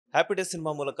Happy day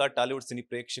cinema ಮೂಲಕ Tollywood cine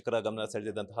ಪ್ರೇಕ್ಷಕರ ಗಮನ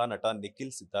ಸೆಳೆದಿದ್ದಂತಹ ನಟ ನಿಖಿಲ್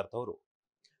ಸಿದ್ಧಾರ್ಥ್ ಅವರು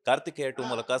ಕಾರ್ತಿಕೇಯ 2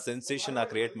 ಮೂಲಕ ಸೆನ್ಸೇಷನ್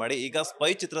ಕ್ರಿಯೇಟ್ ಮಾಡಿ ಈಗ ಸ್ಪೈ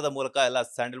ಚಿತ್ರದ ಮೂಲಕ ಎಲ್ಲ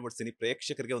ಸ್ಯಾಂಡಲ್ವುಡ್ ಸಿನಿ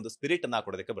ಪ್ರೇಕ್ಷಕರಿಗೆ ಒಂದು ಸ್ಪಿರಿಟ್ ಅನ್ನ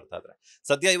ಕೊಡೋದಕ್ಕೆ ಬರ್ತಾ ಇದ್ದಾರೆ.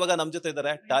 ಸದ್ಯ ಇವಾಗ ನಮ್ಮ ಜೊತೆ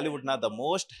ಇದ್ದಾರೆ ಟಾಲಿವುಡ್ ನ ದ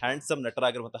ಮೋಸ್ಟ್ ಹ್ಯಾಂಡ್ಸಮ್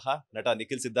ನಟರಾಗಿರುವಂತಹ ನಟ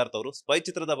ನಿಖಿಲ್ ಸಿದ್ಧಾರ್ಥ್ ಅವರು. ಸ್ಪೈ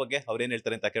ಚಿತ್ರದ ಬಗ್ಗೆ ಅವ್ರೇನ್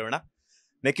ಹೇಳ್ತಾರೆ ಅಂತ ಕೇಳೋಣ.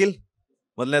 ನಿಖಿಲ್,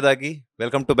 ಮೊದಲನೇದಾಗಿ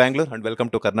welcome to Bangalore and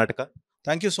welcome to Karnataka.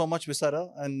 Thank you so much, Vistara,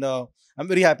 and I'm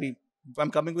very happy.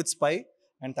 I'm coming with Spy,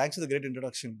 and thanks for the great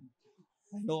introduction.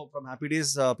 I know from Happy Days,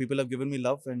 people have given me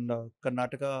love, and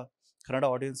Kannada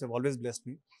audience have always blessed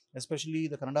me. Especially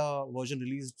the Kannada version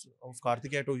released of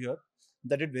Kartikeya 2 here,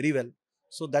 that did very well.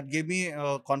 So that gave me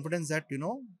confidence that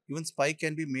even Spy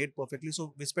can be made perfectly. So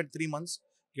we spent 3 months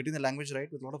getting the language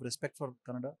right with a lot of respect for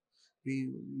Kannada. We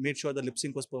made sure the lip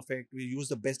sync was perfect. We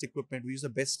used the best equipment. We used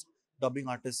the best dubbing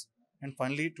artists. And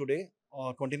finally today,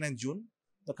 29th June,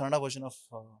 the Kannada version of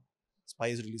Spy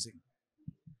is releasing.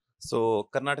 So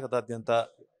ಕರ್ನಾಟಕದಾದ್ಯಂತ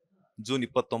June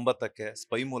 29ಕ್ಕೆ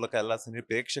spy ಮೂಲಕ ಎಲ್ಲ cine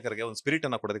ಪ್ರೇಕ್ಷಕರಿಗೆ ಒಂದು spirit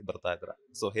ಅನ್ನ ಕೊಡೋದಕ್ಕೆ ಬರ್ತಾ ಇದ್ರ.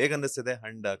 So ಹೇಗೆ ಅನ್ನಿಸ್ತಿದೆ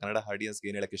ಅಂಡ್ ಕನ್ನಡ ಆಡಿಯನ್ಸ್ಗೆ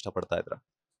ಏನ್ ಹೇಳಕ್ ಇಷ್ಟಪಡ್ತಾ ಇದ್ರ?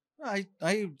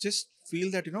 I just feel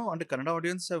that and the Kannada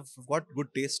audience have got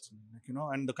good taste,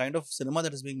 and the kind of cinema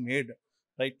that is being made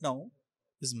right now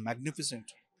is magnificent.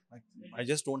 Like, I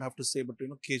just don't have to say, but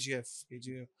KGF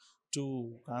to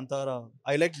Kantara.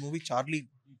 I like movie Charlie.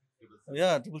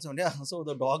 Yeah, 777. Yeah, so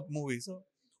the dog movie. So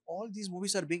all these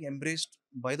movies are being embraced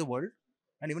by the world,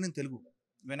 and even in Telugu.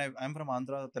 When I'm from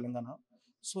Andhra, Telangana,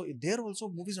 so there also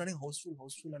movies running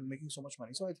houseful and making so much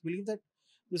money. So I believe that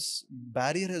this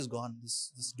barrier has gone, this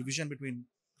division between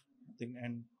thing,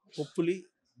 and hopefully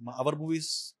our movies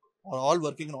are all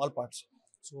working in all parts.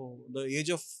 So the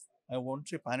age of, I won't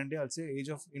say pan India, I'll say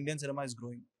age of Indian cinema is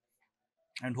growing,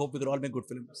 and hope we can all make good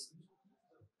films.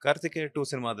 Kartikeya 2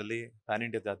 ಸಿನಿಮಾದಲ್ಲಿ PAN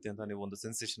ಇಂಡಿಯಾದಾದ್ಯಂತ ನೀವು ಒಂದು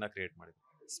sensation create ಮಾಡಿದ್ರಿ.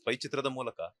 Spy ಚಿತ್ರದ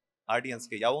ಮೂಲಕ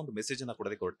ಆಡಿಯನ್ಸ್ಗೆ ಯಾವ ಒಂದು message ಅನ್ನ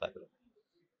ಕೊಡೋದಕ್ಕೆ ಹೊರಡ್ತಾ ಇದ್ರು?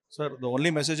 Sir, the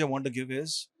only message I want to give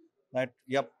is that,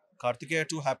 yep, Kartikeya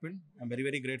 2 happened. I'm very,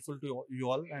 very grateful to you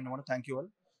all, and I want to thank you all.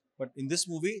 But in this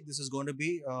movie, this is going to be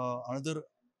another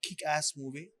kick-ass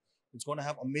movie. It's going to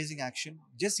have amazing action.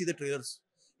 Just see the trailers.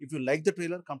 If you like the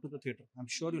trailer, come to the theater. I'm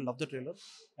sure you'll love the trailer.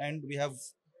 And we have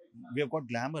got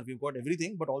glamour, we've got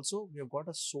everything, but also we have got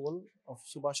a soul of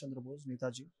Subhash Chandra Bose,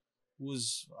 Netaji, who is,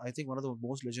 I think, one of the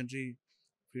most legendary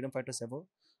freedom fighters ever.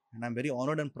 And I'm very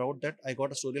honored and proud that I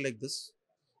got a story like this.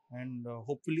 And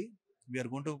hopefully we are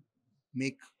going to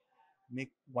make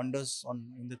wonders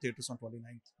in the theaters on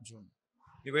 29th June.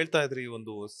 ನೀವು ಹೇಳ್ತಾ ಇದ್ರಿ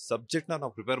ಒಂದು subject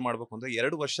ನಾವು prepare ಮಾಡ್ಬೇಕು ಅಂದ್ರೆ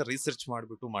 2 ವರ್ಷ research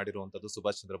ಮಾಡಿಬಿಟ್ಟು ಮಾಡಿರುವಂತದ್ದು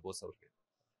ಸುಭಾಷ್ ಚಂದ್ರ ಬೋಸ್ ಅವ್ರಿಗೆ.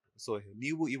 ಸೊ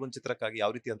ನೀವು ಈ ಒಂದು ಚಿತ್ರಕ್ಕಾಗಿ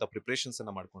ಯಾವ ರೀತಿ ಅಂತ ಪ್ರಿಪರೇಷನ್ಸ್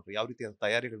ಅನ್ನ ಮಾಡ್ಕೊಂಡ್ರಿ, ಯಾವ ರೀತಿ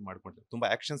ತಯಾರಿಗಳು ಮಾಡ್ಕೊಂಡ್ರಿ? ತುಂಬಾ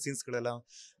ಆಕ್ಷನ್ ಸೀನ್ಸ್ ಗಳೆಲ್ಲ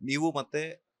ನೀವು ಮತ್ತೆ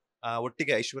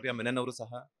ಒಟ್ಟಿಗೆ ಐಶ್ವರ್ಯ ಮೆನನ್ ಅವರು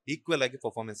ಸಹ ಈಕ್ವಲ್ ಆಗಿ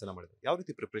ಪರ್ಫಾರ್ಮೆನ್ಸ್ ಅನ್ನ ಮಾಡಿದ್ರು. ಯಾವ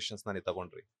ರೀತಿ ಪ್ರಿಪರೇಷನ್ಸ್ ನೀವು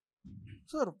ತಗೊಂಡ್ರಿ?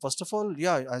 Sir, first of all,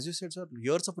 yeah, as you said, sir,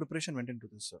 years of preparation went into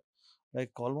this, sir.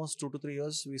 Like almost 2 to 3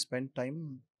 years, we spent time.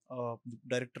 The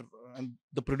director and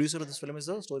the producer of this film is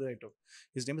a story writer.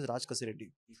 His name is Raj Kasireddy.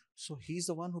 So he's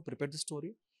the one who prepared the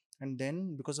story. And then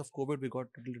because of COVID, we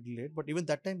got a little late. But even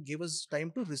that time gave us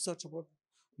time to research about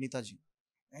Netaji.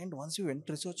 And once we went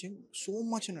researching, so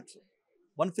much in it, sir.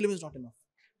 One film is not enough.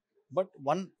 But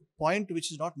one point which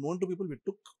is not known to people, we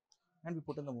took and we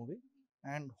put in the movie.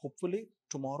 And hopefully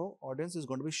tomorrow, audience is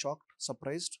going to be shocked,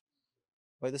 surprised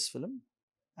by this film.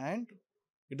 And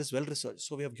it is well researched.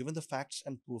 So we have given the facts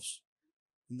and proofs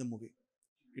in the movie.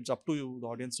 It's up to you, the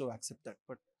audience, to accept that.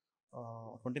 But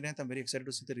 29th, I'm very excited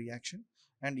to see the reaction.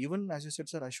 And even as you said,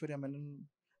 sir, Aishwarya Menon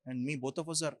and me, both of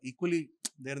us are equally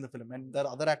there in the film. And there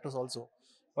are other actors also.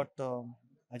 But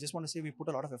I just want to say we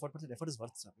put a lot of effort, but the effort is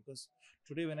worth it, sir. Because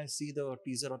today when I see the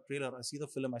teaser or trailer, I see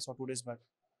the film I saw 2 days back.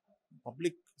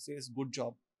 Public says good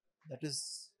job. That is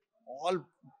all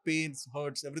pains,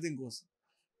 hurts, everything goes.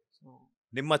 So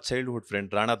ನಿಮ್ಮ childhood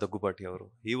friend Rana ದಗ್ಗುಪಾಟಿ ಅವರು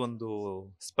ಈ ಒಂದು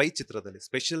spy ಚಿತ್ರದಲ್ಲಿ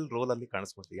special roll ಅಲ್ಲಿ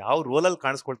ಕಾಣಿಸ್ಕೊಳ್ತಾರೆ. ಯಾವ roll ಅಲ್ಲಿ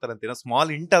ಕಾಣಿಸ್ಕೊಳ್ತಾರೆ ಅಂತ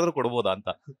small hint ಆದ್ರೂ ಕೊಡ್ಬೋದಾ ಅಂತ?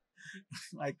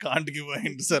 I can't give a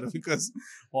hint, sir, because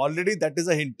already that is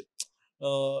a hint.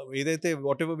 Either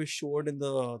whatever we showed in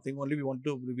the thing, only we want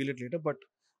to reveal it later. But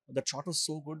that shot was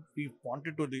so good, we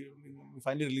wanted to. We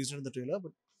finally released it in the trailer,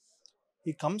 but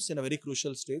he comes in a very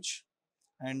crucial stage,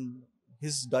 and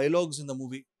his dialogues in the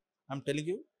movie, I'm telling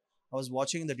you, I was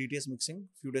watching the DTS mixing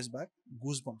a few days back,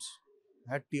 goosebumps. I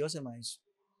had tears in my eyes.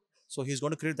 So he's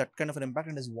going to create that kind of an impact,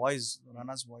 and his voice,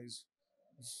 Rana's voice,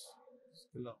 is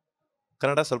killer.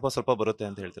 Kannada ಸ್ವಲ್ಪ ಸ್ವಲ್ಪ ಬರುತ್ತೆ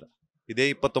ಅಂತ ಹೇಳ್ತೀರಾ. ಇದೇ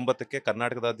 29ಕ್ಕೆ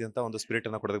ಕರ್ನಾಟಕದಾದ್ಯಂತ ಒಂದು spirit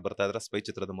ಅನ್ನ ಕೊಡೋದಕ್ಕೆ ಬರ್ತಾ ಇದ್ರ ಸ್ಪೈ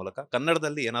ಚಿತ್ರದ ಮೂಲಕ.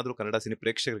 ಕನ್ನಡದಲ್ಲಿ ಏನಾದ್ರೂ ಕನ್ನಡ ಸಿನಿ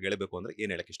ಪ್ರೇಕ್ಷಕರಿಗೆ ಹೇಳಬೇಕು ಅಂದ್ರೆ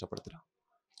ಏನ್ ಹೇಳಕ್ ಇಷ್ಟಪಡ್ತೀರಾ?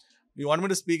 You want me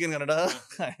to speak in Kannada?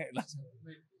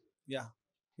 Yeah,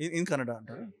 in Kannada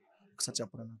ಅಂತಾರೆ.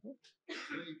 ಸಚ್ಚಾಪುರ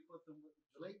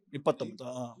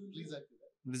 29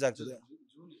 ರಿಲೀಸ್ ಆಗ್ತದೆ.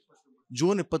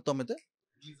 ಜೂನ್ 29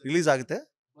 ರಿಲೀಸ್ ಆಗುತ್ತೆ.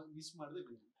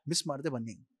 ಮಿಸ್ ಮಾಡದೆ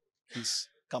ಬನ್ನಿ. Please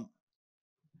come.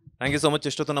 Thank you so much.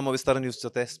 ಎಷ್ಟೊತ್ತು ನಮ್ಮ ವಿಸ್ತಾರ ನ್ಯೂಸ್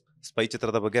ಜೊತೆ ಸ್ಪೈ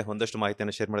ಚಿತ್ರದ ಬಗ್ಗೆ ಒಂದಷ್ಟು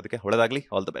ಮಾಹಿತಿಯನ್ನು ಶೇರ್ ಮಾಡೋದಕ್ಕೆ. ಒಳ್ಳೆದಾಗ್ಲಿ,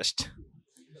 ಆಲ್ ದ ಬೆಸ್ಟ್.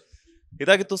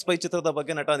 ಇದಾಗಿತ್ತು ಸ್ಪೈ ಚಿತ್ರದ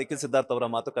ಬಗ್ಗೆ ನಟ ನಿಖಿಲ್ ಸಿದ್ಧಾರ್ಥ್ ಅವರ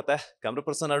ಮಾತುಕತೆ. ಕ್ಯಾಮ್ರಾ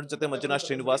ಪರ್ಸನ್ ಅರುಣ್ ಜೊತೆ ಮಂಜುನಾಥ್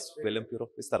ಶ್ರೀನಿವಾಸ್, ಫಿಲ್ಮ್ ಬ್ಯೂರೋ,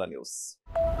 ವಿಸ್ತಾರ ನ್ಯೂಸ್.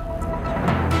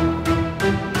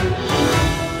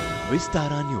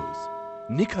 ವಿಸ್ತಾರ ನ್ಯೂಸ್,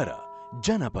 ನಿಖರ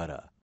ಜನಪರ.